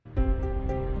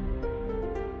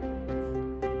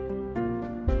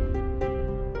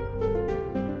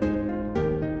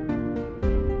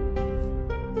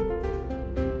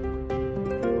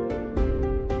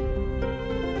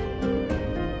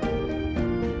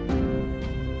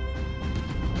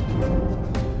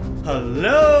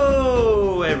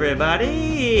Hello,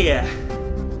 everybody!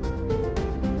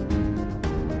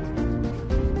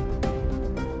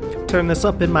 Turn this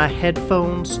up in my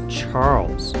headphones,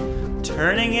 Charles.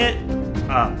 Turning it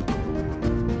up.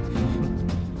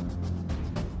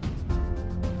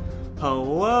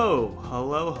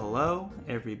 Hello,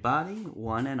 everybody,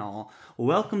 one and all.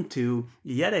 Welcome to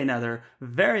yet another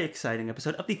very exciting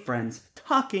episode of the Friends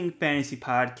Talking Fantasy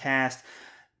Podcast.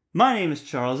 My name is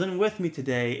Charles, and with me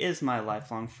today is my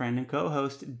lifelong friend and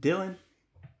co-host, Dylan.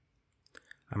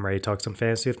 I'm ready to talk some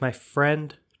fantasy with my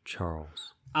friend,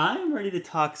 Charles. I'm ready to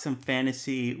talk some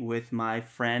fantasy with my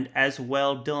friend as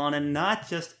well, Dylan, and not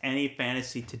just any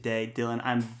fantasy today, Dylan.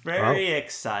 I'm very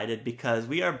excited because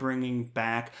we are bringing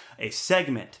back a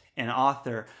segment, an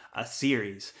author, a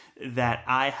series that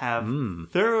I have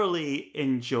thoroughly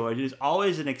enjoyed. It is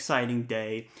always an exciting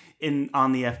day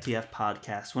on the FTF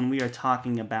podcast when we are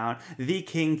talking about The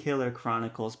Kingkiller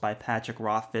Chronicles by Patrick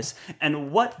Rothfuss.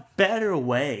 And what better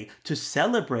way to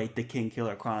celebrate The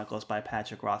Kingkiller Chronicles by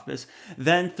Patrick Rothfuss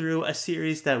than through a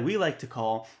series that we like to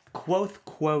call Quoth,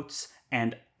 Quotes,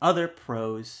 and Other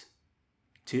Prose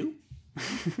 2?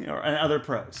 Or other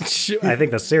prose. I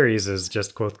think the series is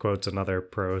just quotes and other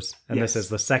prose. And Yes. This is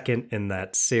the second in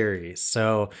that series.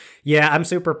 So, yeah, I'm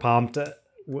super pumped.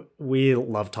 We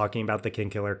love talking about the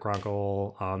Kingkiller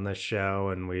Chronicle on this show,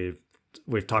 and we've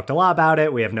talked a lot about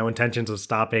it. We have no intentions of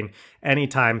stopping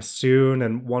anytime soon.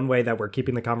 And one way that we're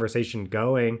keeping the conversation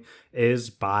going is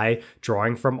by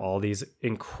drawing from all these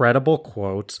incredible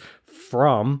quotes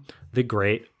from the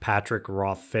great Patrick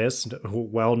Rothfuss,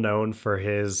 well known for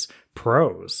his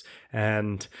prose.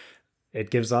 And it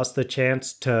gives us the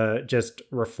chance to just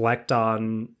reflect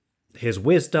on his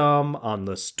wisdom, on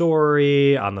the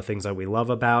story, on the things that we love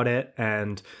about it.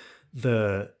 And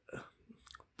the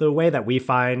way that we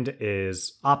find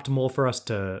is optimal for us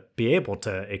to be able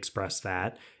to express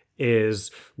that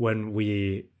is when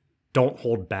we don't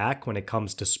hold back when it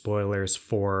comes to spoilers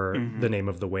for The Name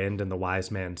of the Wind and The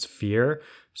Wise Man's Fear.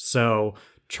 So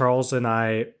Charles and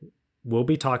I will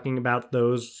be talking about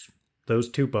those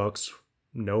two books,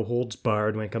 no holds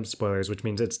barred when it comes to spoilers, which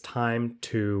means it's time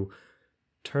to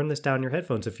turn this down your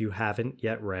headphones if you haven't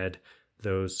yet read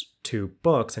those two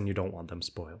books and you don't want them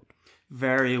spoiled.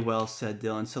 Very well said,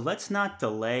 Dylan. So let's not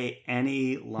delay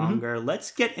any longer.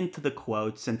 Let's get into the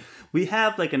quotes. And we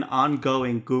have like an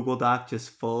ongoing Google Doc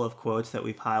just full of quotes that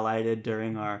we've highlighted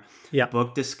during our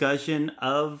book discussion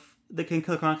of the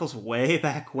Kingkiller Chronicles way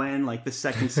back when, like the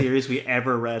second series we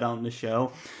ever read on the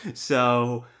show.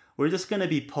 So we're just going to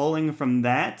be pulling from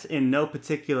that in no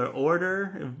particular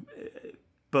order,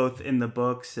 both in the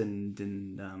books and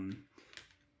in,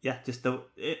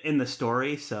 in the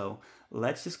story. So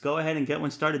let's just go ahead and get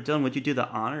one started. Dylan, would you do the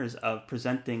honors of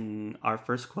presenting our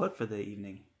first quote for the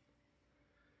evening?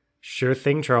 Sure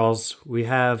thing, Charles. We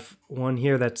have one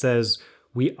here that says,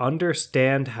 "We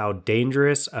understand how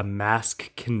dangerous a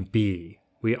mask can be.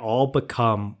 We all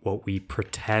become what we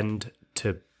pretend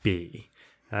to be."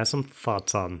 I have some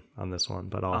thoughts on this one,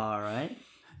 but all right.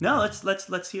 No,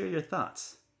 let's hear your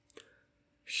thoughts.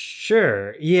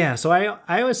 Sure. Yeah. So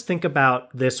I always think about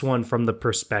this one from the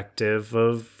perspective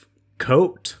of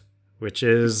Kote, which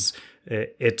is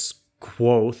it's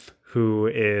Quoth, who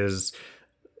is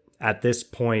at this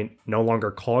point no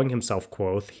longer calling himself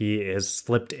Quoth. He is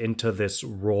slipped into this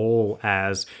role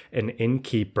as an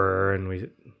innkeeper, and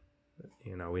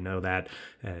we know that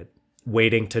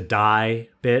waiting to die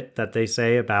bit that they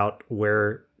say about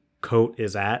where Kote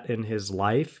is at in his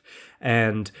life.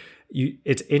 And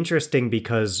it's interesting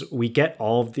because we get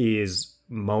all of these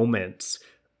moments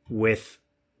with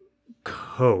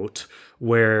Kote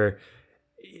where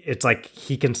it's like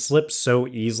he can slip so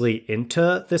easily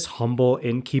into this humble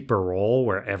innkeeper role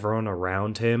where everyone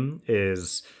around him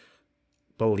is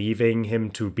believing him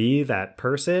to be that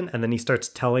person, and then he starts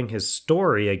telling his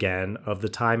story again of the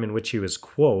time in which he was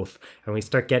Quoth, and we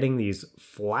start getting these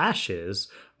flashes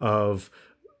of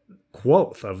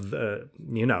Quoth, of the,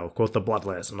 Quoth the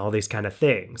Bloodless and all these kind of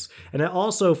things. And it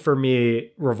also, for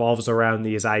me, revolves around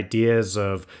these ideas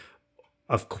of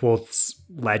Quoth's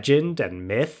legend and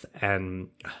myth, and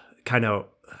kind of,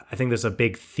 I think there's a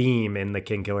big theme in the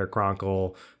Kingkiller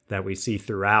Chronicle that we see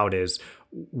throughout is,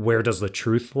 where does the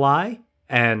truth lie?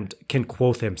 And can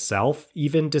Quoth himself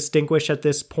even distinguish at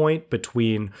this point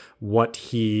between what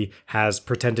he has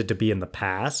pretended to be in the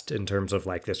past in terms of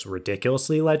like this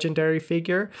ridiculously legendary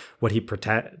figure, what he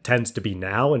pretends to be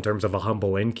now in terms of a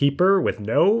humble innkeeper with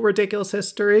no ridiculous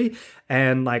history,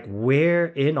 and like where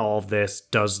in all of this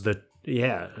does the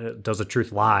does the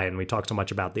truth lie? And we talk so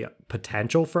much about the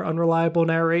potential for unreliable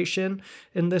narration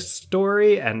in this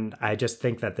story. And I just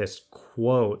think that this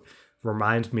quote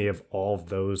reminds me of all of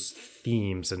those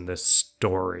themes in this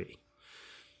story.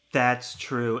 That's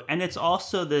true. And it's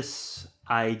also this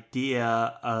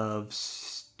idea of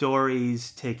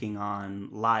stories taking on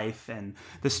life and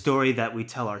the story that we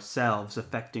tell ourselves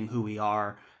affecting who we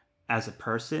are as a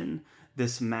person.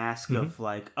 This mask of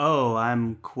like, oh,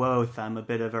 I'm Quoth, I'm a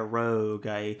bit of a rogue,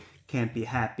 I can't be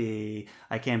happy,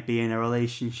 I can't be in a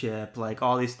relationship, like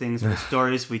all these things are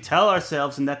stories we tell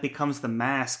ourselves, and that becomes the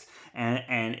mask.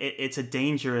 And it's a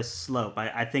dangerous slope.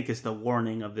 I think is the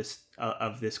warning of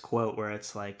this quote, where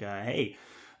it's like, hey,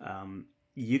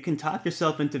 you can talk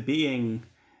yourself into being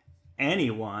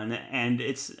anyone, and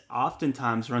it's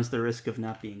oftentimes runs the risk of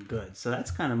not being good. So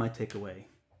that's kind of my takeaway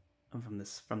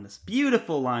from this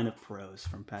beautiful line of prose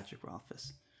from Patrick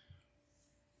Rothfuss.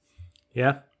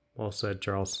 Yeah, well said,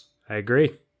 Charles. I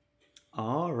agree.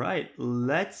 All right,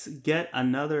 let's get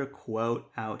another quote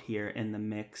out here in the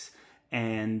mix.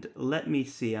 And let me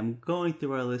see, I'm going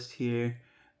through our list here.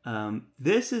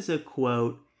 This is a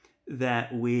quote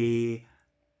that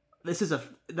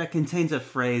that contains a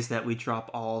phrase that we drop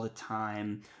all the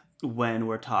time when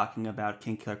we're talking about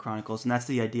Kingkiller Chronicles, and that's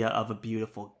the idea of a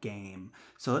beautiful game.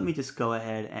 So let me just go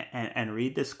ahead and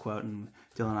read this quote, and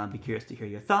Dylan, I'll be curious to hear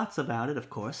your thoughts about it, of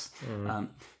course.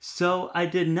 So I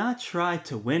did not try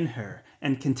to win her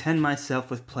and content myself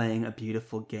with playing a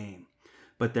beautiful game.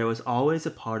 But there was always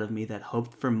a part of me that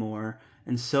hoped for more,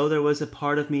 and so there was a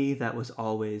part of me that was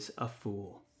always a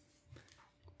fool.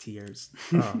 Tears.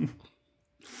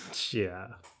 Yeah.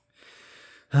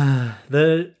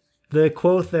 The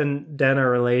Quoth and Denna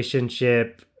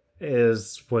relationship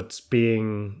is what's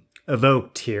being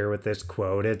evoked here with this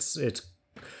quote. It's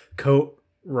Kote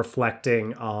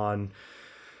reflecting on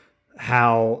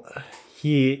how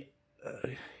he,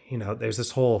 there's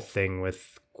this whole thing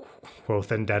with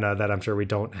Quoth and Denna that I'm sure we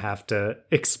don't have to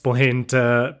explain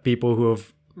to people who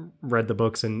have read the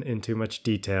books in too much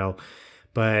detail.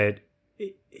 But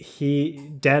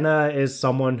Denna is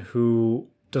someone who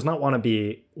does not want to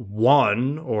be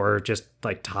won or just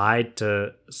like tied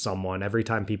to someone. Every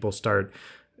time people start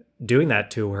doing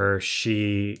that to her,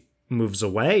 she moves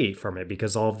away from it,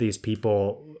 because all of these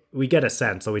people, we get a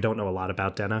sense, so we don't know a lot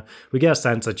about Denna, we get a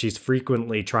sense that she's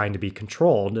frequently trying to be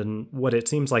controlled. And what it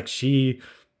seems like she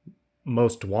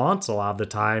most wants a lot of the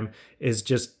time is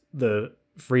just the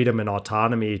freedom and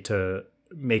autonomy to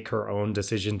make her own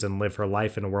decisions and live her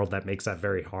life in a world that makes that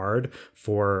very hard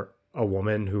for a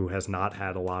woman who has not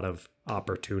had a lot of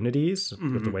opportunities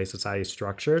with the way society is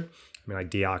structured. I mean, like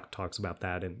Diak talks about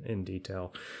that in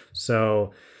detail.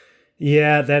 So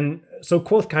yeah, so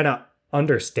Quoth kind of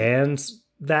understands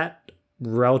that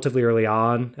relatively early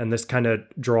on, and this kind of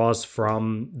draws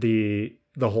from the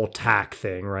whole Tak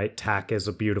thing, right? Tak is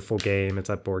a beautiful game. It's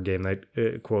that board game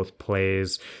that Quoth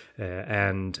plays,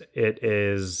 and it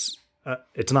is.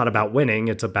 It's not about winning.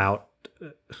 It's about,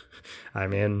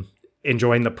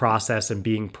 enjoying the process and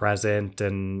being present,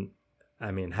 and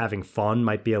having fun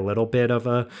might be a little bit of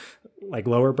a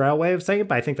lower brow way of saying it,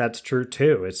 but I think that's true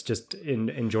too. It's just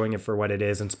enjoying it for what it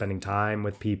is and spending time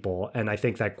with people. And I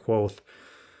think that Quoth,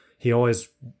 he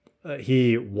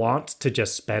wants to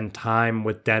just spend time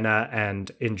with Denna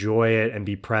and enjoy it and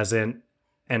be present.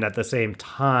 And at the same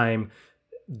time,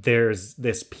 there's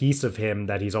this piece of him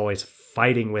that he's always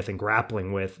fighting with and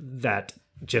grappling with that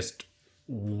just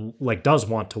does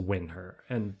want to win her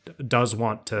and does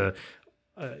want to,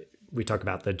 we talk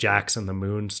about the Jax and the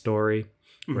Moon story,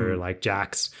 where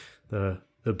Jax, the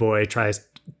boy, tries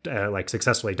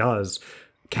successfully does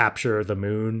capture the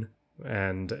moon,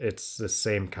 and it's the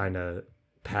same kind of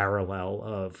parallel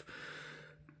of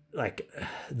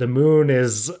the moon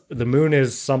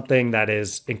is something that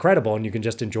is incredible, and you can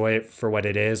just enjoy it for what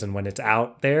it is, and when it's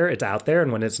out there,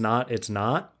 and when it's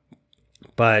not.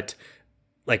 But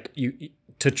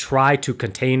to try to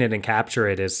contain it and capture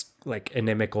it is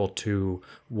inimical to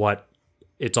what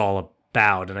it's all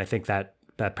about. And I think that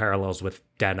parallels with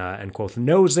Denna, and Quoth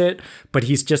knows it, but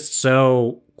he's just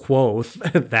so Quoth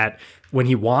that when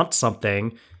he wants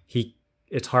something,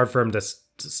 it's hard for him to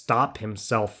stop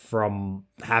himself from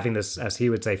having this, as he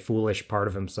would say, foolish part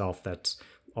of himself that's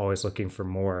always looking for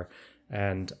more.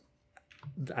 And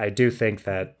I do think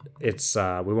that it's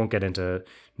we won't get into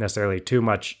necessarily too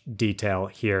much detail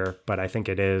here, but I think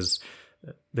there's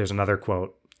another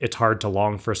quote: "It's hard to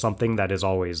long for something that is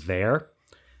always there."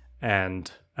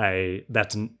 And I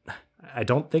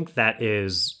don't think that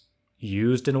is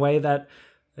used in a way that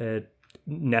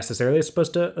necessarily is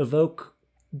supposed to evoke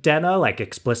Denna like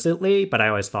explicitly, but I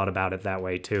always thought about it that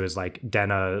way too, is like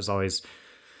Denna is always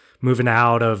moving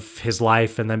out of his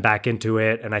life and then back into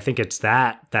it. And I think it's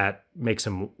that makes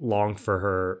him long for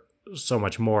her so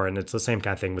much more. And it's the same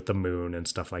kind of thing with the moon and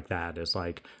stuff like that. It's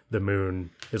like the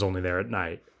moon is only there at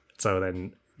night. So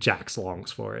then Jax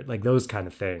longs for it, like those kind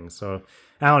of things. So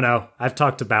I don't know. I've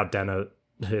talked about Denna.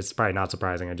 It's probably not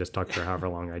surprising. I just talked for however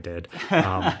long I did.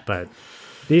 But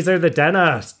these are the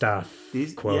Denna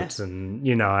these quotes. Yeah. And,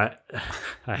 you know,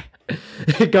 I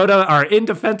go to our In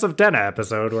Defense of Denna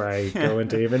episode where I go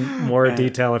into even more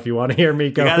detail if you want to hear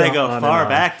me go. You gotta go far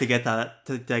back to get that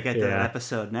to get to that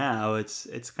episode now.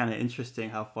 It's kind of interesting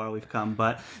how far we've come.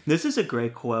 But this is a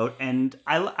great quote. And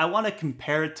I want to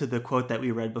compare it to the quote that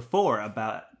we read before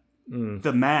about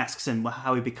the masks and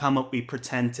how we become what we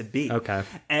pretend to be. Okay.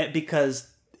 And because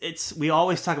we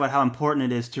always talk about how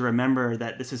important it is to remember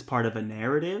that this is part of a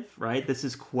narrative, right? This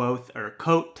is Koth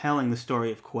telling the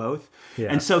story of Quoth. Yeah.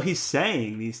 And so he's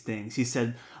saying these things. He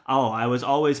said, I was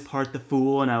always part the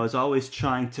fool and I was always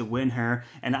trying to win her.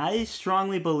 And I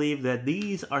strongly believe that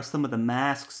these are some of the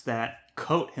masks that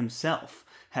Koth himself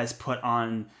has put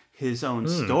on his own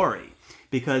story.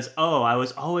 Because, I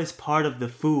was always part of the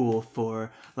fool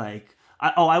for, like,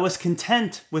 I was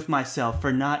content with myself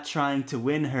for not trying to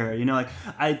win her. You know, like,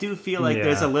 I do feel like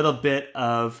there's a little bit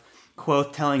of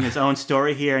Quoth telling his own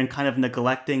story here and kind of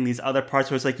neglecting these other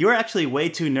parts where it's like, you were actually way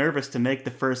too nervous to make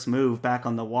the first move back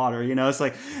on the water. You know, it's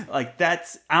like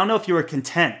that's, I don't know if you were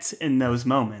content in those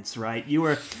moments, right? You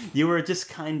were just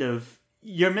kind of,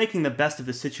 you're making the best of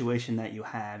the situation that you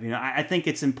have. You know, I think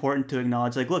it's important to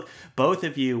acknowledge, like, look, both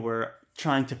of you were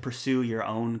trying to pursue your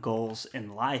own goals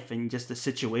in life, and just the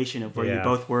situation of where you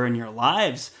both were in your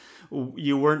lives,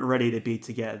 you weren't ready to be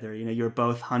together. You know, you're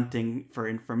both hunting for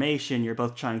information. You're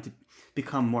both trying to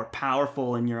become more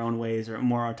powerful in your own ways, or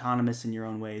more autonomous in your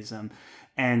own ways.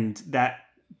 And that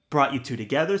brought you two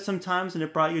together sometimes, and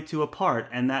it brought you two apart.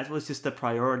 And that was just the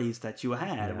priorities that you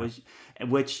had,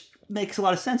 which makes a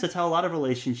lot of sense. That's how a lot of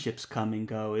relationships come and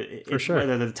go. For sure.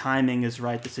 Whether the timing is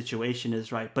right, the situation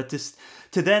is right. But just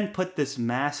to then put this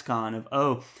mask on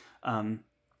of,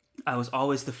 I was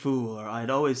always the fool, or I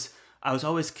was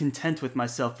always content with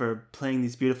myself for playing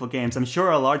these beautiful games. I'm sure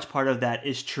a large part of that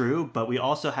is true, but we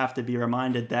also have to be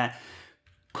reminded that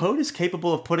Quoth is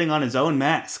capable of putting on his own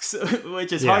masks,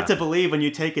 which is hard to believe when you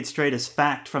take it straight as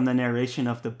fact from the narration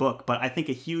of the book. But I think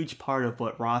a huge part of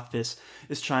what Rothfuss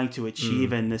is trying to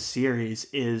achieve in this series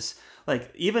is,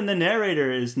 like, even the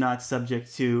narrator is not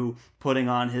subject to putting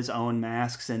on his own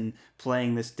masks and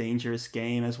playing this dangerous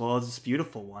game as well as this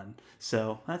beautiful one.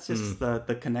 So that's just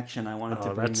the connection I wanted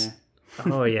to bring there.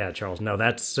 Oh yeah, Charles. No,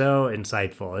 that's so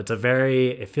insightful.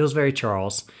 It feels very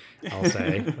Charles, I'll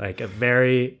say. Like a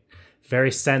very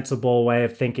sensible way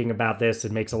of thinking about this.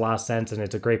 It makes a lot of sense, and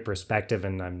it's a great perspective,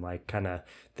 and I'm like kind of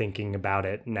thinking about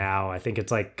it now. I think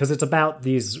it's like, because it's about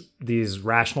these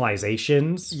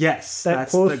rationalizations. Yes, that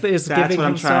Quoth is giving what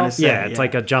himself. I'm trying to say. Yeah, it's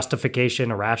like a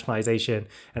justification, a rationalization,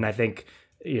 and I think,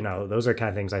 you know, those are kind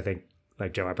of things I think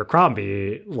like Joe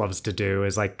Abercrombie loves to do,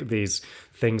 is like these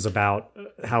things about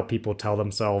how people tell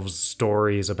themselves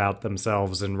stories about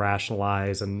themselves and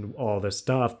rationalize and all this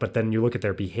stuff. But then you look at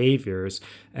their behaviors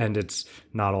and it's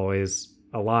not always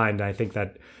aligned. I think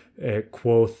that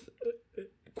Quoth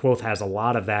has a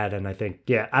lot of that. And I think,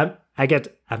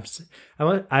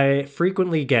 I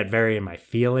frequently get very in my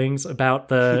feelings about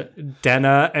the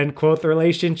Denna and Quoth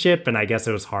relationship. And I guess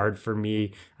it was hard for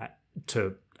me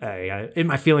to, in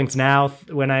my feelings now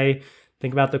when I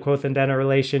think about the Quoth and Denna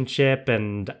relationship,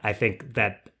 and I think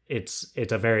that it's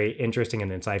a very interesting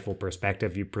and insightful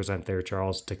perspective you present there,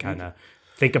 Charles, to kind of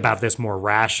think about this more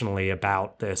rationally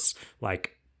about this.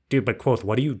 Like, dude, but Quoth,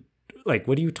 what are you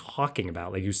talking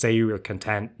about? Like, you say you were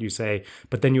content,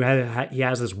 but then he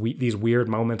has these weird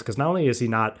moments, because not only is he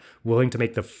not willing to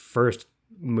make the first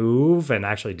move and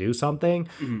actually do something,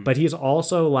 but he's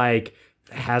also like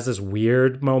has this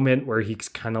weird moment where he's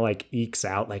kind of like ekes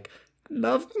out like,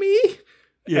 love me,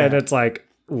 and it's like,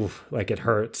 oof, like it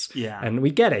hurts. And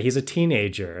we get it, he's a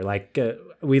teenager. Like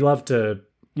we love to,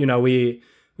 you know, we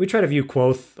try to view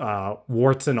Quoth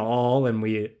warts and all, and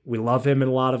we love him in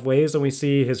a lot of ways, and we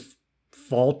see his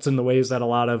faults in the ways that a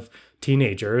lot of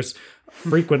teenagers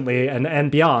frequently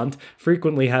and beyond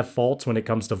frequently have faults when it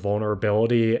comes to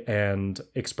vulnerability and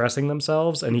expressing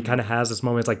themselves. And he kind of has this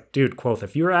moment, it's like, dude, Quoth,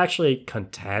 if you were actually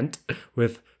content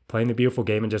with playing the beautiful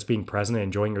game and just being present and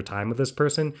enjoying your time with this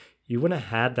person, you wouldn't have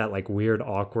had that like weird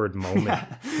awkward moment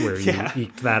where you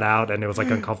eked that out and it was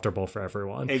like uncomfortable for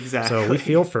everyone. Exactly. So we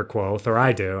feel for Quoth, or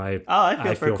I do. I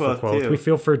feel for Quoth too. We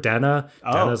feel for Denna.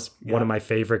 Denna's one of my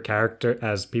favorite characters,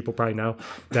 as people probably know.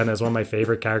 Denna is one of my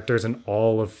favorite characters in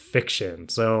all of fiction.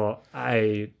 So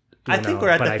I think we're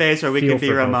at the phase where we can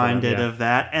be reminded of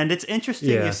that. And it's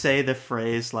interesting you say the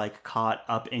phrase like caught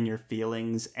up in your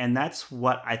feelings. And that's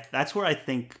where I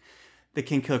think the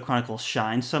Kingkiller Chronicles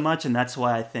shine so much. And that's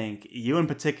why I think you in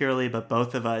particularly, but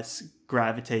both of us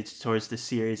gravitates towards the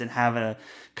series and have a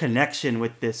connection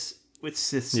with this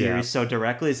series so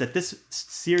directly, is that this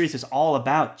series is all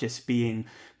about just being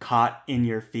caught in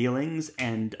your feelings.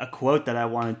 And a quote that I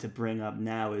wanted to bring up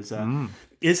now is,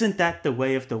 isn't that the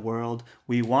way of the world?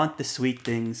 We want the sweet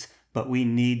things, but we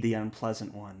need the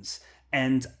unpleasant ones.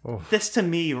 And this to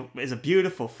me is a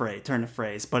beautiful turn of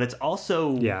phrase, but it's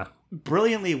also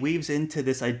brilliantly weaves into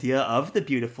this idea of the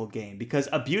beautiful game, because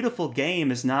a beautiful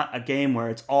game is not a game where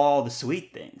it's all the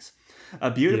sweet things. A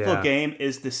beautiful game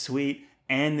is the sweet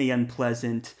and the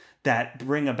unpleasant that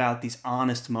bring about these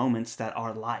honest moments that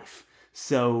are life.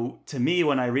 So to me,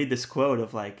 when I read this quote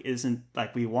of like, isn't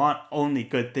like we want only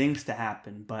good things to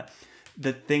happen, but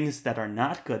the things that are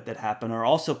not good that happen are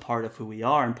also part of who we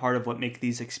are and part of what make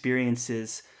these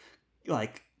experiences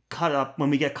like when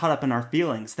we get caught up in our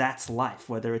feelings. That's life,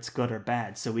 whether it's good or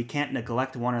bad. So we can't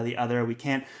neglect one or the other. We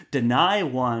can't deny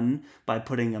one by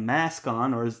putting a mask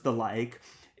on or the like.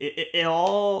 It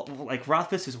all, like,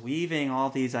 Rothfuss is weaving all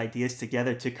these ideas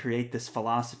together to create this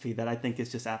philosophy that I think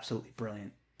is just absolutely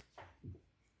brilliant.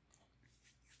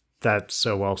 That's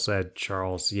so well said,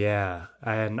 Charles. Yeah.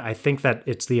 And I think that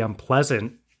it's the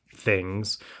unpleasant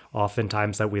things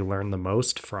oftentimes that we learn the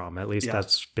most from. At least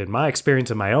that's been my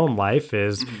experience in my own life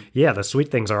is, the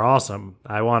sweet things are awesome.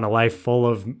 I want a life full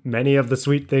of many of the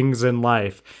sweet things in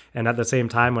life. And at the same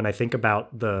time, when I think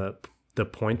about the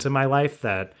points in my life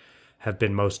that have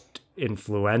been most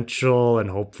influential and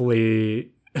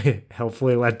hopefully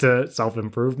led to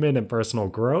self-improvement and personal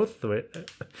growth,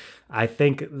 I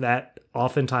think that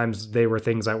oftentimes they were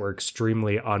things that were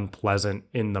extremely unpleasant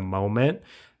in the moment.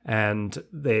 And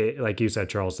they, like you said,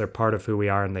 Charles, they're part of who we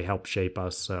are and they help shape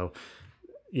us. So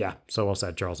yeah, so well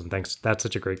said, Charles. And thanks. That's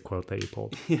such a great quote that you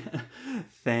pulled.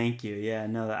 Thank you. Yeah,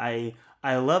 no, I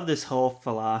love this whole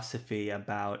philosophy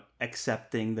about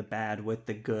accepting the bad with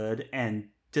the good. And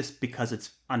just because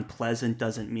it's unpleasant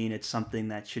doesn't mean it's something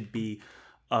that should be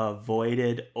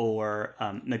avoided or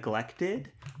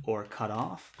neglected or cut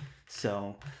off.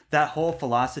 So that whole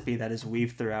philosophy that is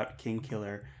weaved throughout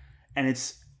Kingkiller, and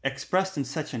it's expressed in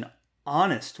such an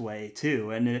honest way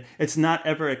too, and it's not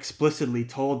ever explicitly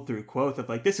told through Quoth of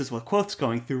like, this is what Quoth's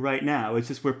going through right now. It's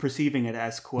just we're perceiving it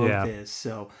as Quoth is.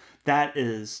 So that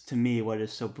is, to me, what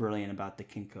is so brilliant about the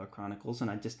Kingkiller Chronicles.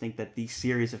 And I just think that these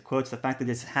series of quotes, the fact that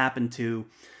this happened to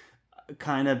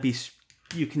kind of be,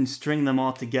 you can string them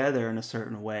all together in a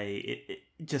certain way, it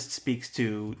just speaks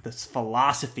to this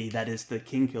philosophy that is the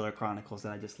Kingkiller Chronicles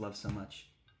that I just love so much.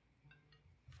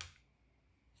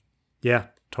 Yeah,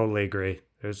 totally agree.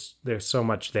 There's so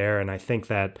much there, and I think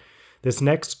that this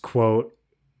next quote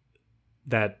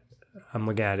that I'm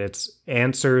looking at, it's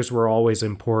answers were always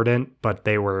important, but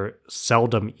they were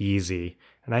seldom easy.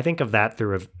 And I think of that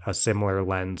through a similar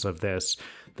lens of this.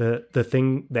 The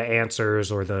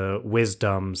answers or the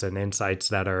wisdoms and insights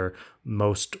that are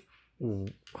most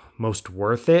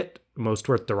worth it, most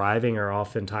worth deriving, are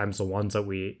oftentimes the ones that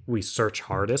we search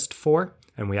hardest for.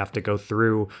 And we have to go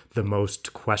through the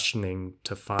most questioning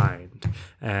to find.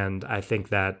 And I think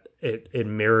that it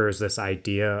mirrors this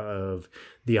idea of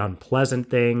the unpleasant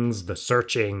things, the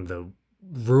searching, the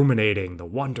ruminating, the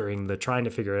wondering, the trying to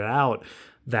figure it out,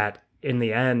 that in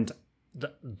the end,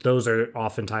 those are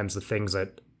oftentimes the things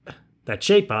that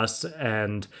shape us.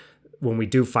 And when we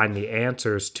do find the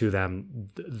answers to them,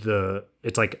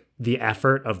 it's like the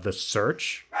effort of the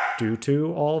search due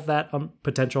to all of that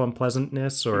potential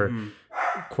unpleasantness or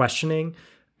questioning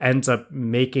ends up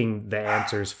making the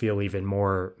answers feel even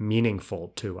more meaningful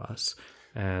to us.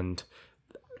 And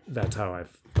that's how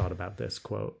I've thought about this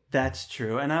quote. That's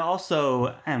true. And I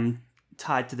also am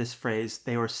tied to this phrase,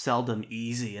 they were seldom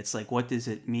easy. It's like, what does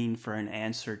it mean for an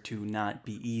answer to not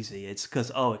be easy? It's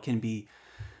because, it can be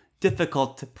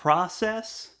difficult to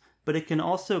process, but it can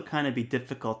also kind of be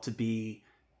difficult to be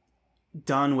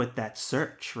done with that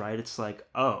search, right? It's like,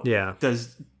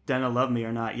 does Denna love me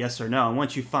or not? Yes or no. And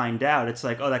once you find out, it's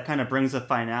like, that kind of brings a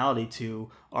finality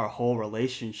to our whole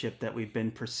relationship that we've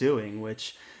been pursuing,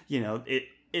 which, it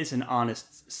is an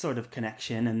honest sort of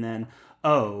connection. And then,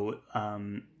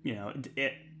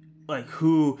 like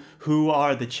who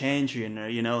are the Chandrian,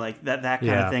 or like that kind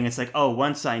of thing. It's like, oh,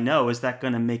 once I know, is that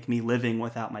going to make me living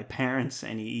without my parents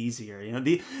any easier?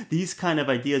 These kind of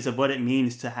ideas of what it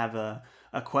means to have a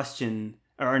question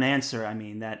or an answer, I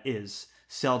mean, that is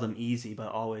seldom easy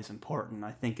but always important,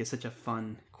 I think is such a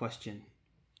fun question.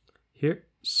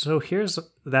 Here's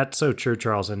that's so true,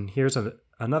 Charles. And here's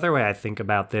another way I think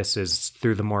about this is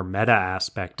through the more meta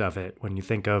aspect of it. When you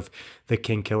think of the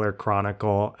Kingkiller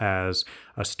Chronicle as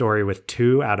a story with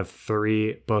 2 out of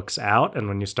 3 books out, and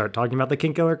when you start talking about the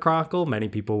Kingkiller Chronicle, many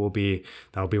people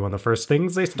that'll be one of the first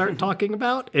things they start talking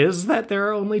about is that there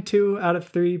are only 2 out of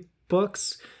 3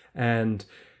 books. And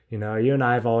you and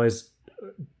I have always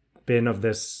been of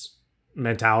this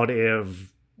mentality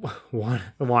of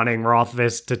wanting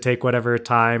Rothfuss to take whatever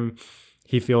time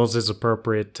he feels is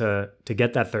appropriate to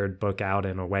get that 3rd book out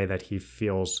in a way that he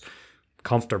feels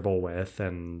comfortable with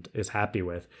and is happy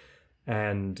with.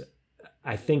 And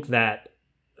I think that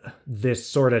this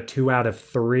sort of 2 out of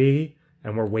 3,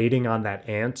 and we're waiting on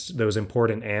those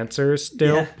important answers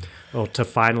still to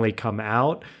finally come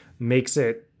out, makes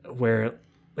it where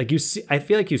I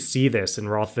feel like you see this in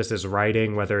Rothfuss's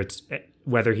writing,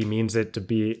 whether he means it to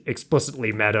be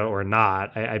explicitly meta or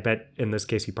not. I bet in this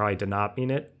case he probably did not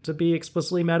mean it to be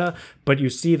explicitly meta, but you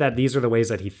see that these are the ways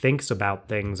that he thinks about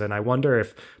things. And I wonder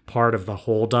if part of the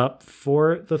holdup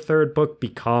for the 3rd book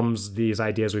becomes these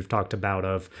ideas we've talked about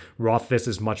of Rothfuss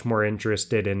is much more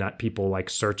interested in people like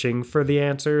searching for the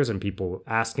answers and people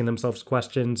asking themselves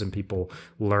questions and people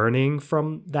learning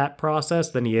from that process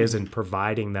than he is in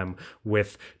providing them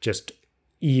with just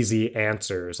easy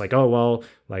answers. Like, oh, well,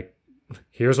 like,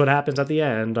 here's what happens at the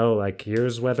end. Oh, like,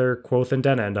 here's whether Kvothe and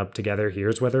Denna end up together.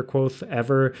 Here's whether Kvothe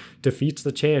ever defeats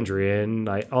the Chandrian.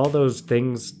 Like, all those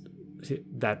things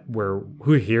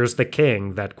here's the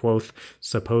king that Kvothe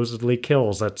supposedly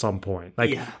kills at some point.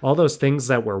 Like, all those things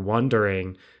that we're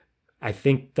wondering, I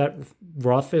think that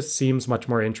Rothfuss seems much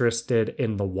more interested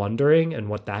in the wondering and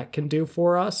what that can do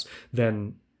for us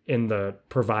than in the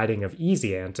providing of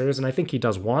easy answers. And I think he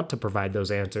does want to provide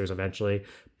those answers eventually,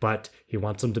 but he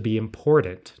wants them to be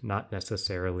important, not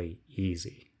necessarily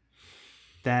easy.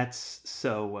 That's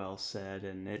so well said,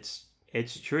 and it's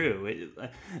true.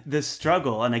 The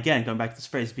struggle, and again, going back to this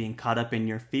phrase, being caught up in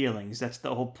your feelings, that's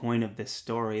the whole point of this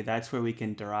story. That's where we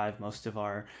can derive most of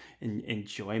our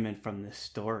enjoyment from this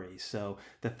story. So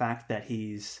the fact that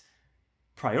he's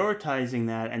prioritizing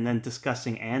that and then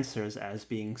discussing answers as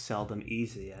being seldom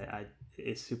easy,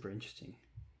 is super interesting.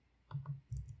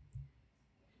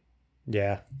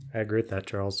 Yeah, I agree with that,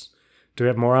 Charles. Do we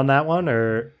have more on that one,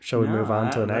 or shall we move on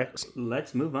to the next?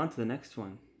 Let's move on to the next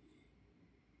one.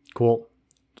 Cool.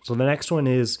 So the next one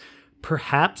is,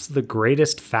 perhaps the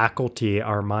greatest faculty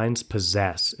our minds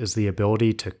possess is the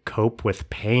ability to cope with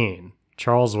pain.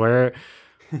 Charles, we're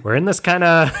in this kind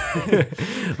of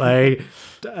like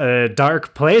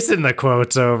dark place in the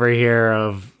quotes over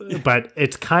here but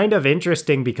it's kind of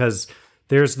interesting because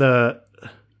there's the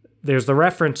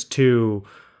reference to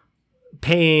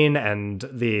pain and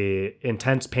the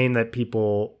intense pain that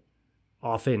people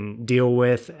often deal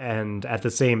with, and at the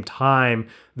same time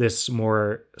this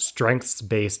more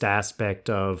strengths-based aspect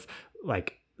of,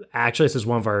 like, actually this is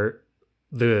one of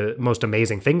the most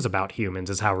amazing things about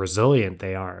humans is how resilient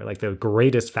they are. Like, the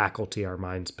greatest faculty our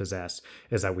minds possess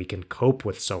is that we can cope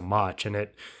with so much. And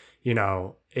it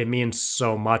means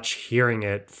so much hearing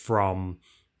it from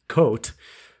Kote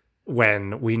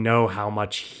when we know how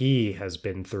much he has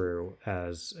been through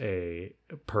as a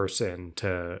person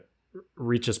to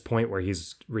reach this point where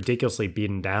he's ridiculously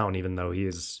beaten down, even though he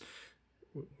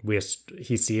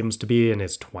seems to be in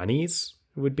his 20s.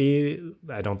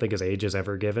 I don't think his age is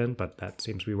ever given, but that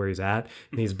seems to be where he's at.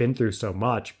 And he's been through so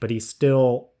much, but he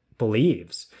still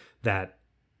believes that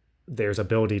there's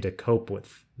ability to cope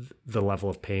with the level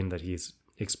of pain that he's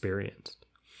experienced.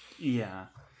 Yeah.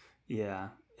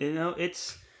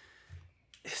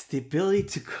 It's the ability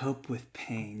to cope with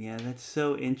pain. Yeah, that's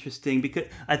so interesting, because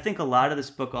I think a lot of this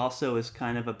book also is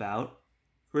kind of about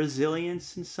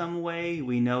resilience in some way.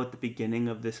 We know at the beginning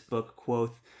of this book,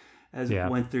 Kvothe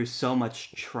went through so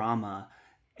much trauma,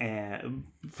 and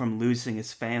from losing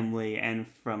his family and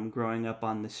from growing up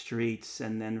on the streets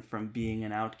and then from being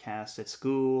an outcast at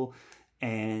school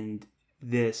and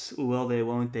this will they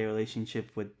won't they relationship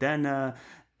with Denna,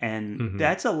 and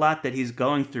that's a lot that he's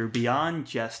going through beyond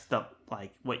just the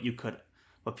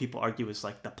what people argue is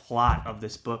like the plot of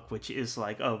this book, which is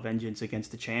like, oh, vengeance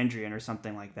against the Chandrian or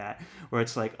something like that, where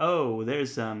it's like, oh,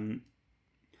 there's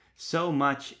so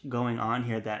much going on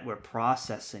here that we're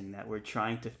processing, that we're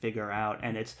trying to figure out,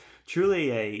 and it's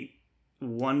truly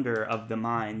wonder of the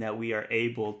mind that we are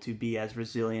able to be as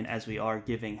resilient as we are,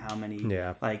 given how many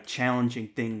like challenging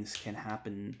things can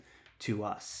happen to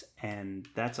us. And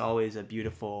that's always a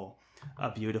beautiful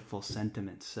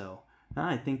sentiment. So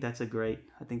I think that's a great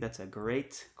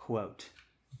quote.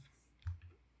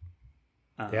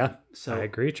 So I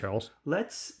agree, Charles.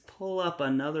 Let's pull up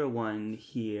another one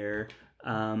here.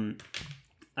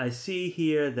 I see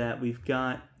here that we've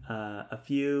got a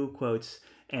few quotes,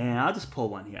 and I'll just pull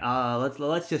one here.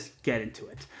 Let's just get into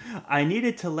it. I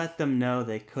needed to let them know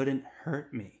they couldn't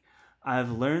hurt me.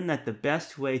 I've learned that the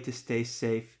best way to stay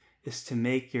safe is to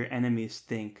make your enemies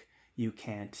think you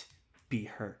can't be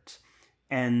hurt.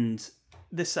 And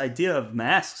this idea of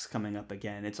masks coming up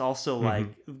again, it's also like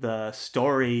the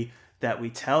story that we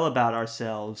tell about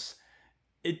ourselves,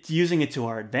 it's using it to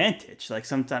our advantage. Like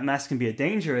sometimes masks can be a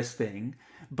dangerous thing,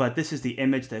 but this is the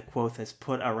image that Quoth has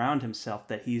put around himself,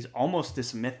 that he's almost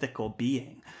this mythical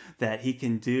being, that he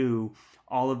can do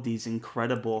all of these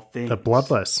incredible things. The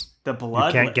bloodless. You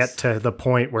can't get to the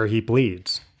point where he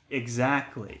bleeds.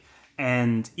 Exactly.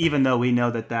 And even though we know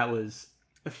that was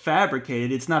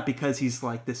fabricated, it's not because he's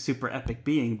like this super epic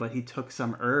being, but he took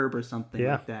some herb or something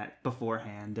like that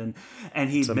beforehand, and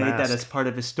he made that as part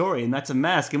of his story, and that's a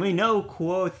mask. And we know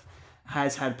Quoth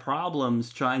has had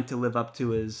problems trying to live up to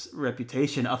his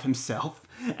reputation of himself,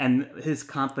 and his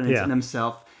confidence in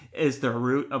himself is the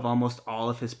root of almost all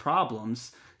of his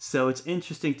problems. So it's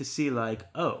interesting to see like,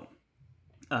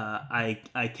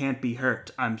 I can't be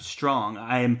hurt. I'm strong.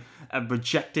 I'm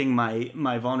rejecting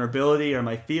my vulnerability or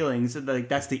my feelings. Like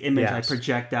that's the image I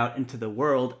project out into the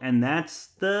world, and that's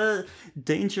the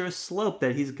dangerous slope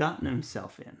that he's gotten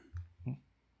himself in.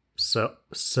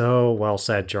 So well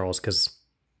said, Charles. Because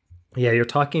you're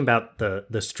talking about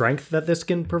the strength that this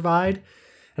can provide,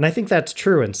 and I think that's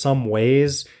true in some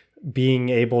ways. Being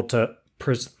able to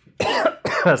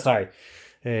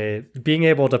being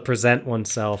able to present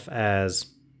oneself as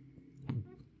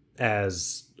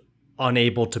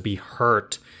unable to be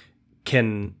hurt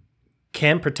can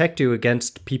protect you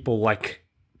against people like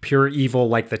pure evil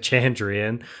like the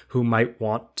Chandrian, who might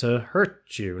want to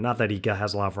hurt you. Not that he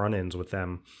has a lot of run-ins with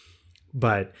them,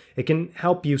 but it can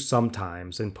help you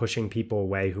sometimes in pushing people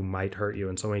away who might hurt you.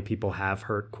 And so many people have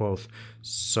hurt Quoth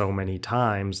so many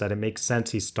times that it makes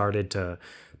sense he started to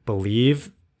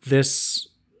believe this,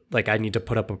 like, I need to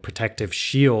put up a protective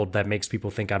shield that makes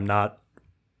people think I'm not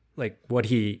like what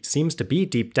he seems to be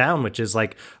deep down, which is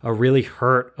like a really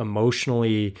hurt,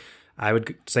 emotionally, I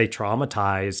would say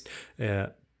traumatized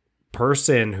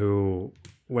person who,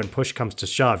 when push comes to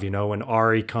shove, when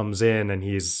Ari comes in and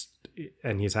he's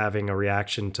having a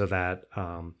reaction to that,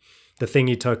 the thing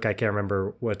he took, I can't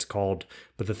remember what it's called,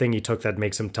 but the thing he took that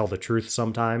makes him tell the truth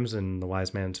sometimes in The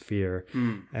Wise Man's Fear.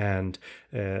 And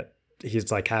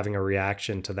he's like having a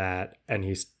reaction to that, and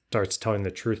he starts telling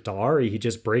the truth to Ari. He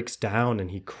just breaks down and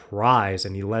he cries,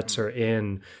 and he lets her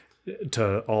in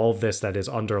to all of this that is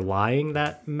underlying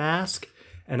that mask.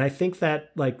 And I think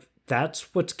that like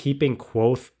that's what's keeping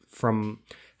Quoth from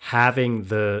having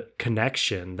the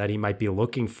connection that he might be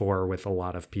looking for with a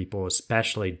lot of people,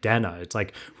 especially Denna. It's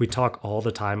like we talk all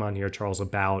the time on here, Charles,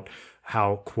 about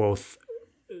how Quoth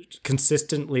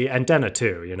consistently, and Denna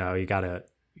too, you gotta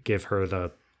give her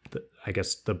the I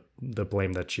guess the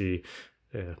blame that she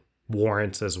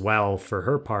warrants as well for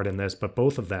her part in this, but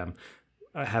both of them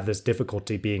have this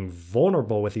difficulty being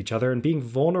vulnerable with each other, and being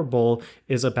vulnerable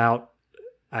is about,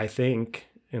 I think,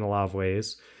 in a lot of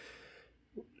ways,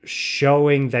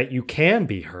 showing that you can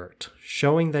be hurt,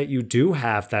 showing that you do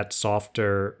have that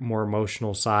softer, more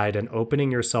emotional side, and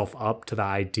opening yourself up to the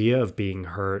idea of being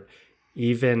hurt,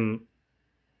 even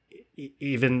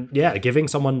giving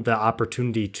someone the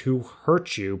opportunity to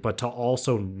hurt you, but to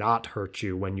also not hurt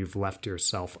you when you've left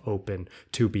yourself open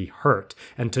to be hurt.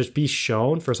 And to be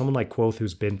shown, for someone like Quoth,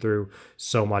 who's been through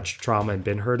so much trauma and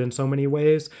been hurt in so many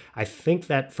ways, I think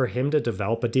that for him to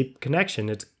develop a deep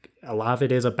connection, a lot of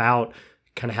it is about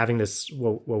kind of having this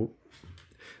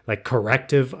like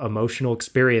corrective emotional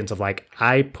experience of like,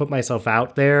 I put myself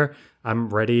out there, I'm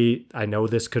ready, I know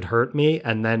this could hurt me,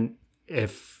 and then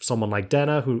if someone like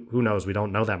Denna, who knows, we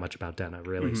don't know that much about Denna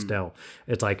really still.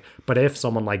 It's like, but if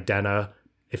someone like Denna,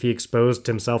 if he exposed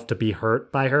himself to be hurt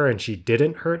by her and she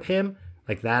didn't hurt him,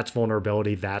 like that's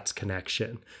vulnerability, that's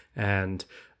connection. And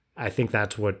I think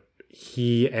that's what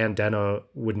he and Denna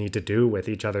would need to do with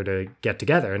each other to get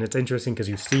together. And it's interesting because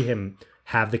you see him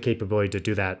have the capability to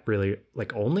do that really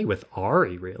like only with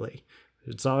Ari, really.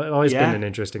 It's always been an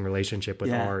interesting relationship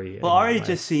with Ari. Well, Ari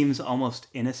just seems almost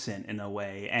innocent in a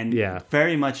way, and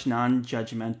very much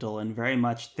non-judgmental, and very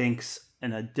much thinks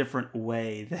in a different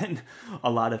way than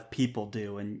a lot of people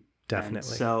do. And definitely. And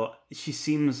so she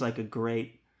seems like a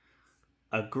great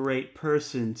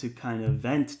person to kind of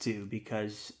vent to,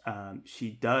 because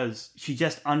she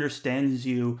just understands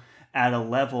you at a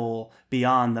level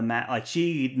beyond the like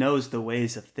she knows the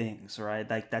ways of things, right?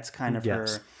 Like that's kind of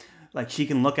Yes. her. Like she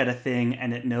can look at a thing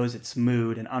and it knows its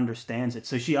mood and understands it.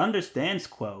 So she understands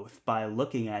Quoth by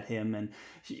looking at him, and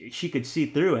she could see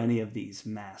through any of these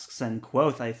masks. And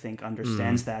Quoth, I think,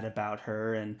 understands that about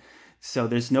her. And so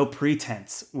there's no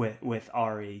pretense with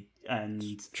Ari. And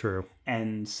True.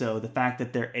 And so the fact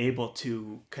that they're able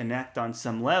to connect on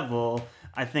some level,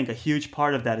 I think a huge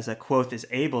part of that is that Quoth is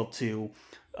able to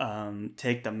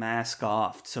take the mask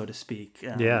off, so to speak,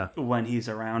 when he's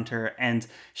around her, and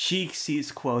she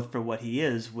sees Quoth for what he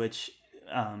is, which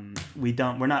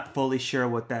we're not fully sure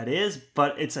what that is,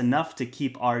 but it's enough to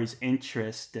keep Ari's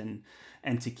interest and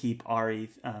to keep Ari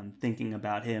thinking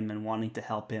about him and wanting to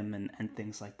help him and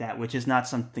things like that, which is not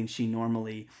something she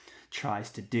normally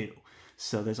tries to do.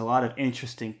 So there's a lot of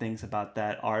interesting things about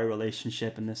that Ari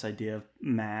relationship and this idea of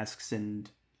masks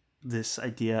and this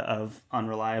idea of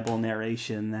unreliable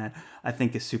narration that I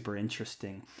think is super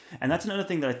interesting. And that's another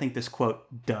thing that I think this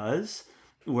quote does,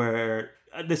 where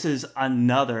this is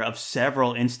another of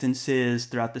several instances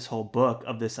throughout this whole book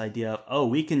of this idea of,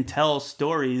 we can tell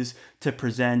stories to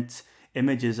present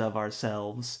images of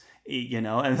ourselves,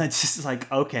 and it's just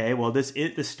like, okay, well,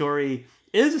 the story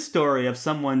is a story of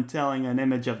someone telling an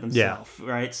image of themselves,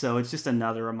 right? So it's just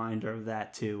another reminder of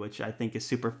that too, which I think is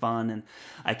super fun. And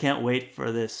I can't wait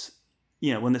for this,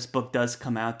 when this book does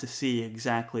come out, to see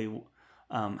exactly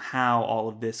how all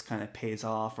of this kind of pays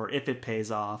off, or if it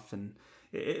pays off. And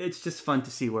it's just fun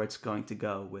to see where it's going to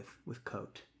go with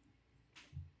Kote.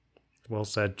 Well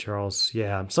said, Charles.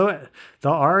 Yeah. So the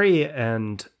Ari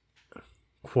and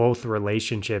Quoth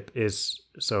relationship is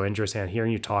so interesting.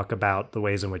 Hearing you talk about the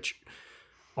ways in which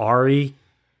Ari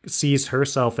sees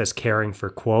herself as caring for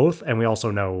Quoth, and we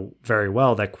also know very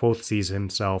well that Quoth sees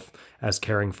himself as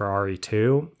caring for Ari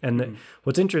too. And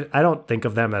what's interesting, I don't think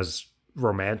of them as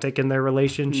romantic in their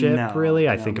relationship, really.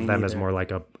 I think of them as more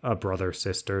like a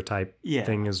brother-sister type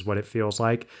thing is what it feels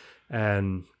like.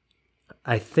 And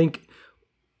I think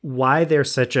why they're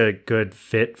such a good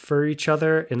fit for each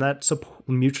other in that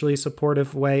mutually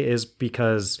supportive way is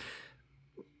because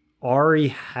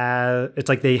Ari it's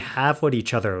like they have what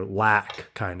each other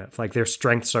lack, kind of like their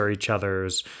strengths are each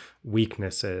other's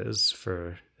weaknesses.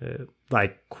 For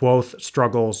like Quoth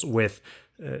struggles with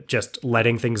just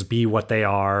letting things be what they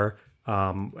are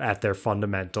at their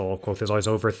fundamental. Quoth is always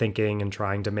overthinking and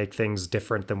trying to make things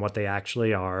different than what they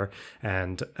actually are,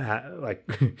 and like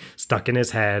stuck in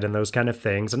his head and those kind of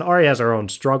things. And Ari has her own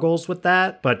struggles with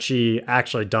that, but she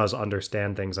actually does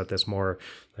understand things at this more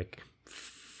like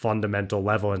fundamental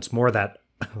level. And it's more that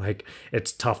like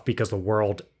it's tough because the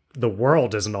world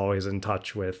isn't always in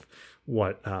touch with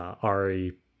what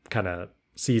Ari kind of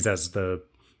sees as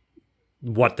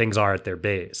what things are at their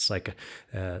base. Like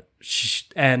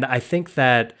and I think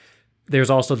that there's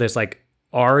also this like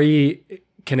Ari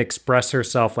can express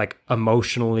herself like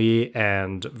emotionally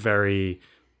and very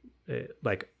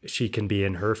like she can be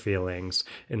in her feelings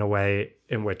in a way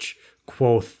in which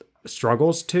Quoth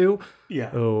struggles to.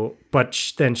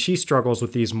 But then she struggles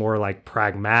with these more like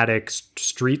pragmatic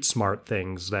street smart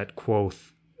things that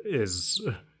Quoth is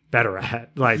better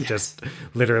at, like just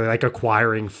literally like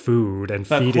acquiring food and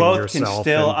feeding Quoth yourself. Can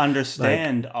still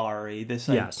understand Ari, this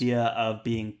idea of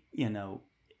being,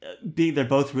 they're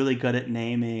both really good at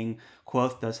naming.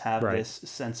 Quoth does have this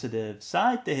sensitive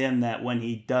side to him that when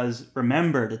he does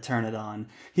remember to turn it on,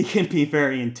 he can be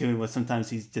very in tune with. Sometimes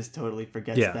he just totally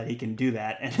forgets that he can do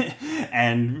that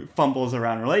and fumbles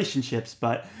around relationships.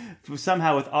 But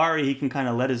somehow with Ari, he can kind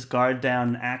of let his guard down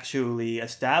and actually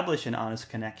establish an honest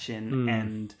connection.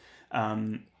 And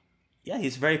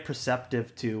he's very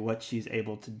perceptive to what she's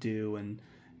able to do.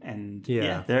 And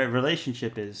their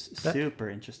relationship is super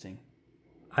interesting.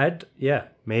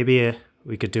 Maybe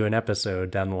we could do an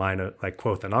episode down the line of like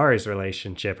Quoth and Ari's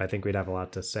relationship. I think we'd have a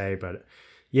lot to say. But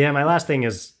my last thing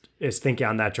is thinking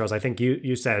on that, Charles. I think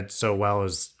you said so well,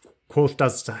 is Quoth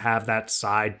does have that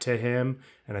side to him,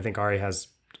 and I think Ari has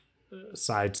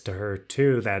sides to her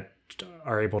too that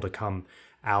are able to come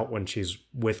out when she's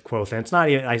with Quoth. And it's not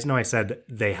even, I know I said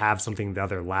they have something the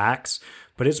other lacks,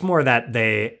 but it's more that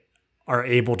they are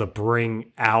able to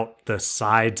bring out the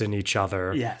sides in each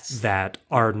other that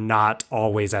are not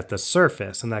always at the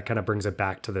surface. And that kind of brings it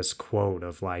back to this quote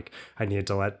of like, I needed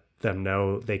to let them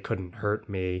know they couldn't hurt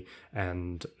me,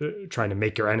 and trying to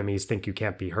make your enemies think you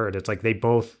can't be hurt. It's like they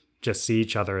both just see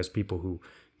each other as people who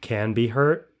can be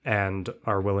hurt and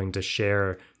are willing to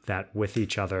share that with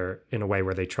each other in a way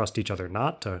where they trust each other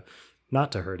not to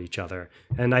not to hurt each other.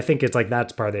 And I think it's like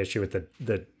that's part of the issue with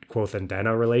the Quoth and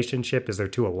Denna relationship is they're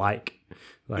too alike.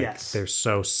 Like Yes. they're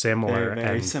so similar. Very,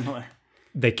 very and similar.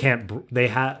 they can't they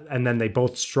have and then they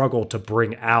both struggle to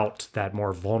bring out that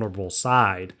more vulnerable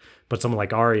side, but someone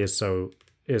like Ari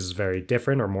is very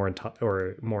different or more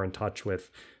in touch with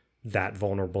that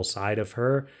vulnerable side of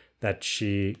her, that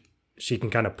she can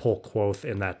kind of pull Quoth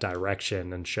in that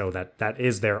direction and show that that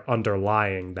is their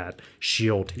underlying that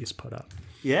shield he's put up.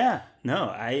 Yeah, no,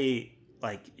 I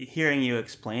like hearing you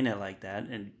explain it like that,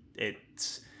 and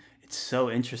it's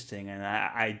so interesting, and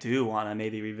I do want to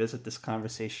maybe revisit this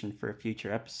conversation for a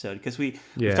future episode, because we've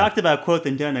talked about Quoth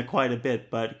and Denna quite a bit,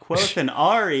 but Quoth and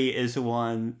Ari is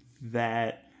one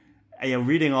that,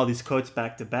 reading all these quotes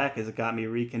back to back has got me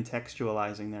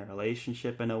recontextualizing their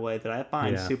relationship in a way that I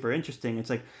find super interesting. It's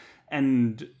like,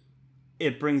 and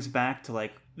it brings back to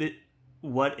like,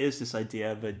 what is this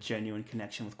idea of a genuine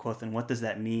connection with Quoth, and what does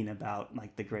that mean about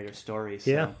like the greater story?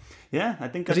 So, yeah, I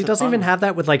think because he doesn't even have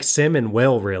that with like Sim and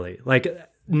Will, really. Like,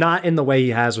 not in the way he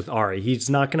has with Ari. He's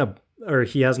not gonna, or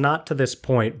he has not to this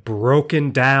point broken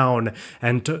down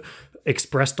and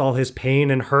expressed all his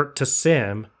pain and hurt to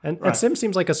Sim. And Sim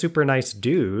seems like a super nice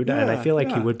dude, and I feel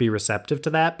like he would be receptive to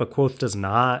that, but Quoth does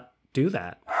not do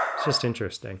that. It's just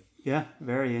interesting. Yeah,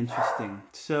 very interesting.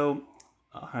 So,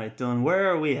 all right, Dylan, where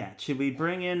are we at? Should we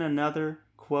bring in another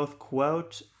Quoth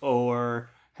quote, or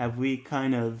have we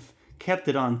kind of kept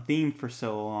it on theme for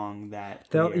so long that...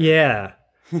 Yeah.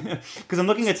 Because I'm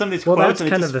looking at some of these quotes,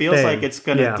 and it just feels like it's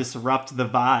going to disrupt the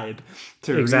vibe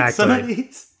to read some of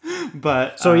these.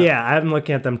 But so, I'm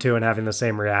looking at them too and having the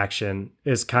same reaction.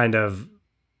 Is kind of...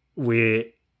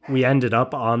 We ended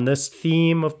up on this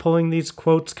theme of pulling these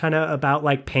quotes kind of about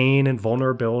like pain and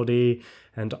vulnerability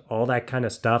and all that kind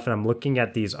of stuff. And I'm looking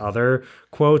at these other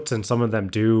quotes, and some of them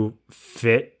do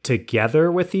fit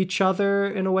together with each other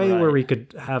in a way where we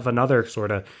could have another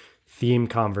sort of theme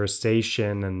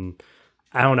conversation. And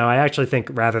I don't know, I actually think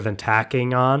rather than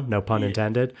tacking on, no pun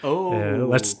intended,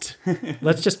 let's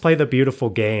just play the beautiful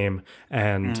game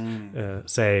and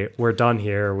say, we're done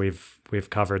here. We've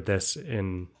covered this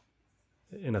in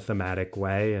a thematic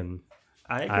way, and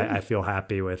I feel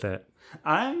happy with it.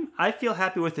 I feel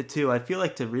happy with it too. I feel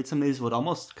like to read some of these would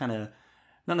almost kind of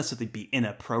not necessarily be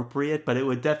inappropriate, but it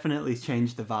would definitely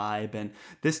change the vibe. And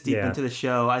this deep into the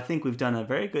show, I think we've done a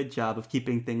very good job of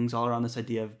keeping things all around this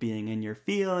idea of being in your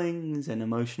feelings and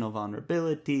emotional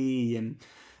vulnerability and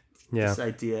this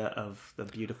idea of the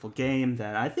beautiful game,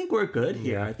 that I think we're good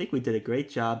here. I think we did a great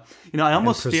job. I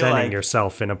almost feel like presenting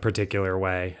yourself in a particular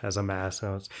way as a mask.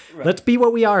 Let's be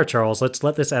what we are, Charles. Let's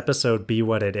let this episode be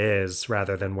what it is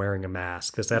rather than wearing a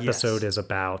mask. This episode is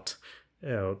about,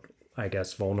 I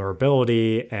guess,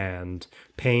 vulnerability and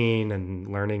pain and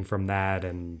learning from that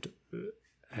and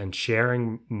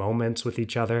sharing moments with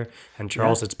each other. And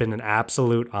Charles, it's been an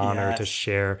absolute honor to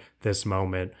share this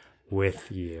moment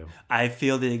with you. I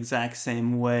feel the exact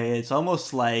same way. It's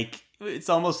almost like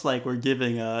we're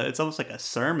giving it's almost like a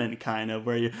sermon, kind of,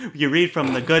 where you read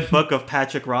from the good book of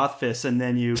Patrick Rothfuss, and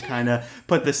then you kind of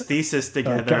put this thesis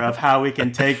together of how we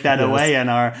can take that away in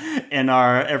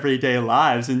our everyday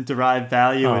lives and derive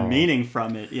value and meaning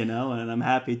from it, and I'm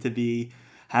happy to be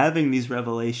having these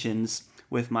revelations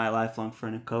with my lifelong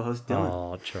friend and co-host Dylan.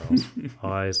 Oh, Charles,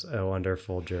 always a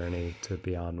wonderful journey to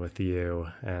be on with you,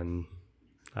 and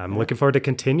I'm looking forward to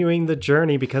continuing the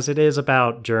journey, because it is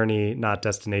about journey, not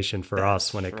destination for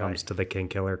us when it comes to the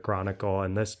Kingkiller Chronicle.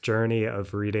 And this journey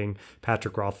of reading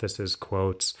Patrick Rothfuss's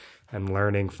quotes and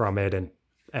learning from it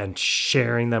and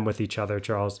sharing them with each other,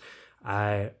 Charles,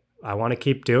 I want to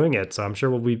keep doing it. So I'm sure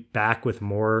we'll be back with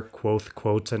more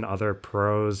quotes and other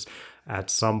prose at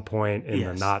some point in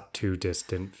the not too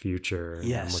distant future.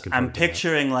 Yes, I'm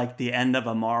picturing like the end of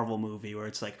a Marvel movie where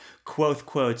it's like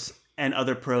quotes and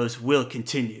other prose will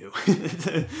continue.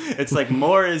 It's like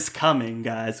more is coming,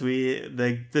 guys.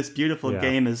 This beautiful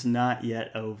game is not yet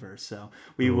over, so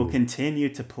we will continue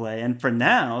to play. And for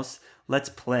now, let's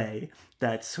play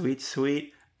that sweet,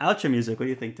 sweet outro music. What do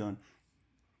you think, Dylan?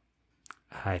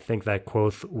 I think that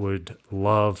Quoth would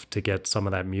love to get some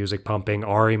of that music pumping.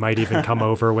 Ari might even come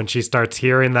over when she starts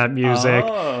hearing that music.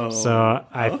 So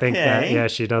I think that,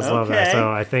 she does love that.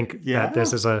 So I think that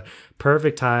this is a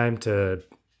perfect time to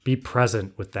be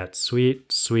present with that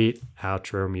sweet, sweet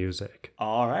outro music.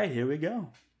 All right, here we go.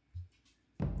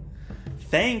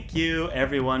 thank you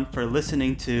everyone for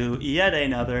listening to yet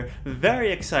another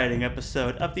very exciting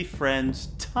episode of the Friends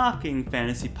Talking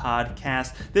Fantasy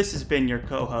Podcast. This has been your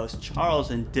co-hosts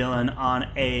Charles and Dylan on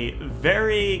a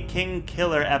very King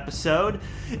Killer episode.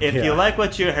 If you like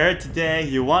what you heard today,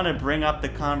 you want to bring up the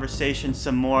conversation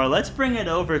some more, let's bring it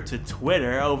over to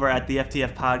Twitter, over at the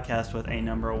FTF Podcast with a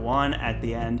number 1 at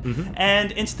the end.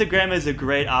 And Instagram is a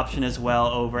great option as well,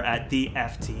 over at the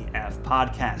FTF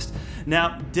Podcast.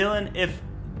 Now, Dylan, if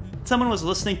someone was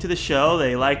listening to the show,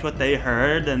 they liked what they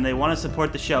heard, and they want to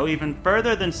support the show even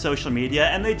further than social media,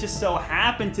 and they just so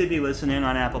happen to be listening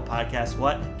on Apple Podcasts,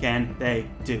 what can they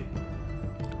do?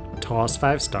 Toss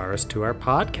 5 stars to our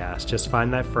podcast. Just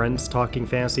find that Friends Talking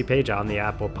Fantasy page on the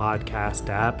Apple Podcast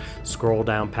app. Scroll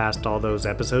down past all those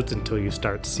episodes until you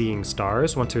start seeing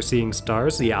stars. Once you're seeing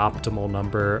stars, the optimal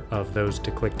number of those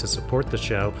to click to support the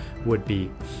show would be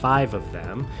 5 of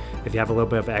them. If you have a little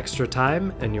bit of extra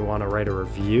time and you want to write a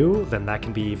review, then that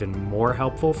can be even more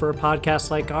helpful for a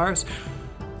podcast like ours.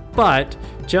 But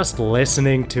just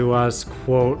listening to us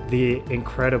quote the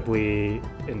incredibly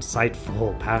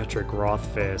insightful Patrick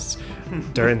Rothfuss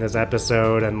during this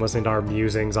episode and listening to our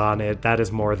musings on it, that is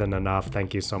more than enough.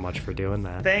 Thank you so much for doing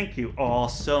that. Thank you all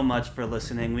so much for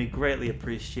listening. We greatly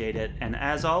appreciate it. And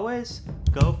as always,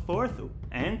 go forth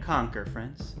and conquer,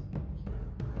 friends.